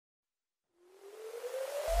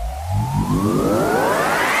Picking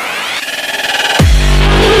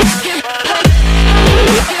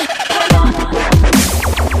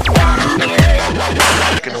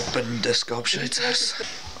up in this gobshite's house.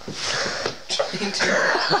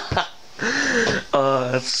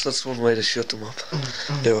 That's one way to shut them up.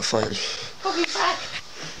 They were fine.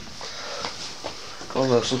 Come on,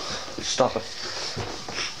 Wilson. Stop it.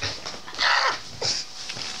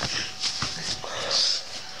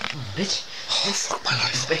 Bitch. Oh, fuck my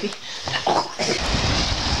life. Baby.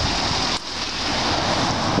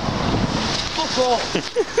 Fuck off.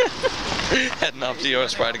 Heading off to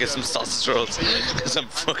Eurospar to get some sausage rolls because I'm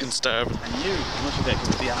fucking starving. And you must have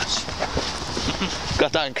taken the ash.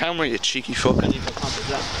 Got that on camera, you cheeky fuck. I might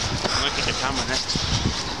kick the camera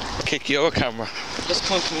next. Kick your camera. Just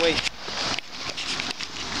come from away.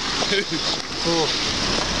 Oh.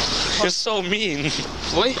 You're so mean.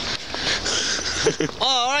 Wait.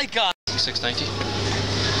 Oh, alright, God. 690.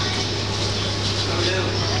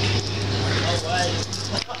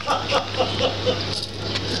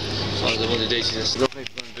 Oh, the bloody daisies. Look like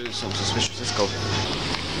we're going to do something suspicious. Let's go.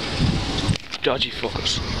 Dodgy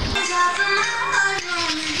fuckers.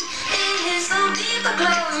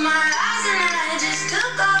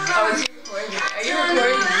 Are you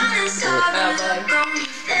recording?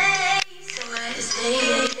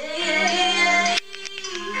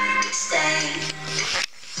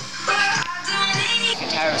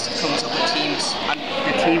 Guitarist that comes up with teams, and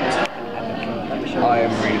the team is fucking epic. I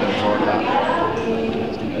am really looking forward to that.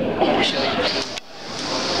 Let me show you.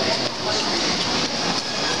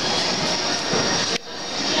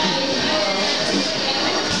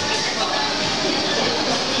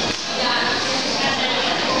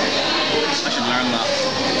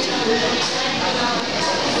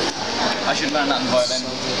 I should learn that in violin.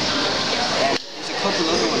 There's a couple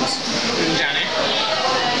other ones. Danny.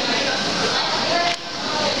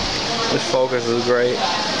 This focus is great.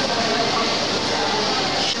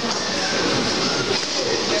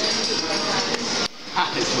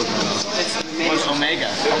 It's Omega.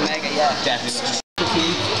 Omega, yeah. Definitely.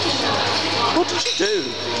 What did you do?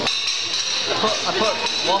 I put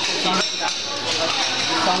waffle song like that.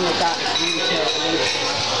 The song like that is really chill.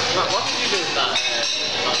 What did you do with that?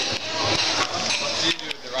 What did you do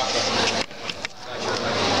with the rapper?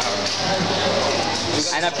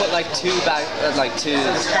 And I put like two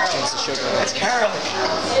things of sugar. It's Carol.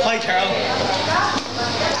 Hi, Carol.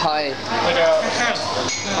 Hi. Hi, Carol.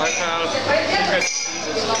 Hi, Carol.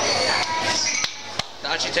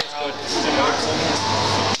 That actually tastes good.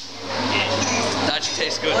 That actually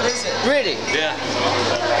tastes good. What is it? Really? Yeah.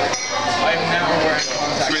 I've never wearing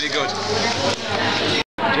contacts. It's really good.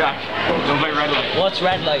 Jack, don't play red light. What's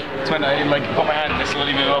red light? It's when I like put my hand and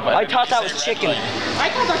slowly move up. I thought that was chicken. I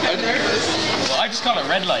thought that got nervous. Well, I just call it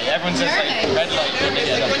red light. Everyone says like red light.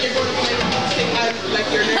 Like when you're going to like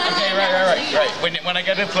you're nervous. Okay, right. When I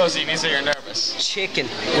get up close, you need to say you're nervous. Chicken.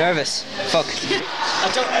 Nervous. Fuck. I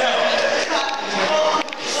don't know.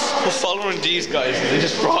 We're following these guys and they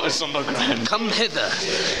just brought us underground. Come hither.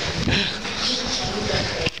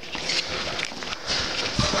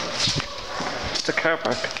 It's a car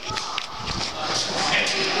park.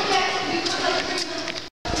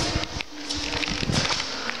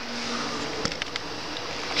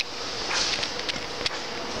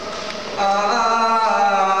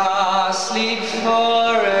 Sleep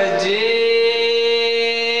for a day.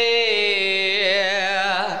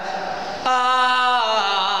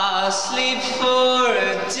 Sleep for a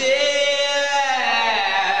day.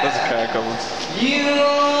 There's a car coming. You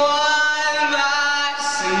are my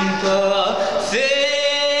sympathy.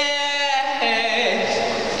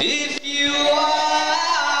 If you want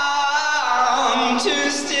to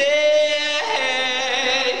stay.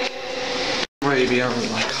 Ready to be on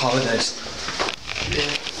like holidays.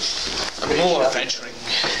 I'm more adventuring.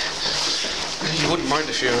 You wouldn't mind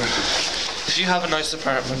if you have a nice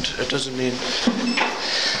apartment. It doesn't mean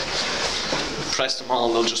press them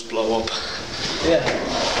all, they'll just blow up. Yeah.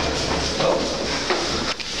 So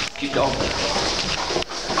keep going.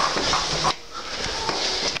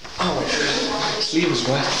 Oh my God. Sleeve is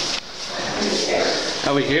wet.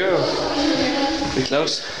 Are we here? Are we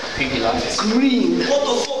close? Pinky lights. Green. What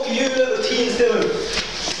the fuck are you little teens doing?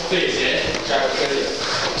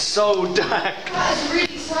 So dark. That's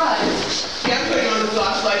really sad. Yeah, I'm putting on the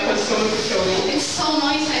flashlight because someone could show me. It's so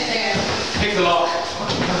nice out there. Pick the lock.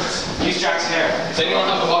 Use Jack's hair. So you don't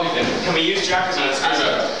have a bobby pin. Can we use Jack's as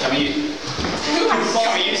a Can we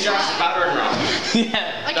use Jack's battering ram?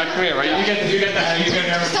 Yeah. Jack, come here, right? You get the Does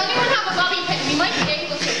anyone have a bobby pin? We might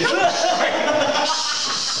be able to.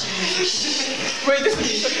 Wait, this is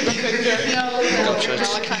such a good picture. No,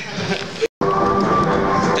 I can't.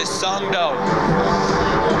 This song song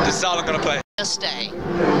though. This is all I'm gonna play. Just stay.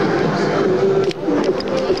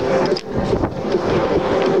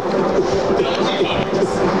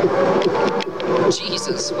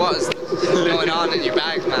 Jesus, what is going on in your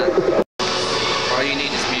bag, man? All you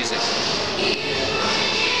need is music.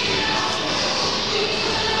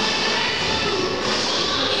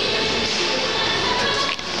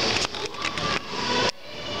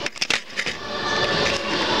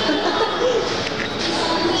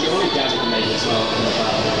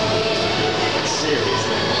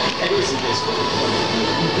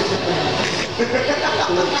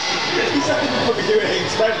 He's not even fucking doing any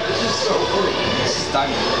expression, it's just so funny.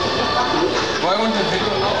 Stunning. Why wouldn't the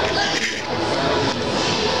video load?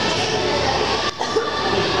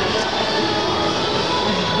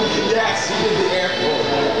 Yes, he did the airport.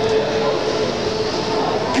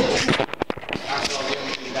 After all, the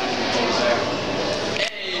only thing that was there.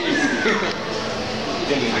 Hey!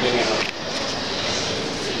 Didn't even get it.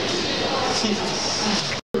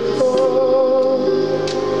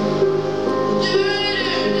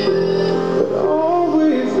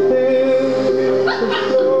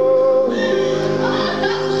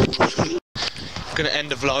 Gonna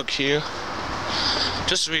end the vlog here.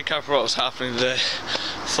 Just to recap what was happening today.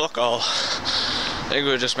 Fuck all. I think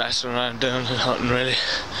we were just messing around doing nothing really.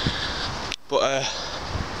 But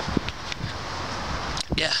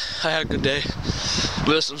yeah, I had a good day.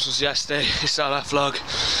 Wilson's was yesterday, you saw that vlog.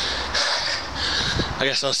 I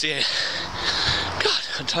guess I'll see you. God,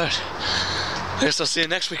 I'm tired. I guess I'll see you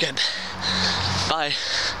next weekend. Bye.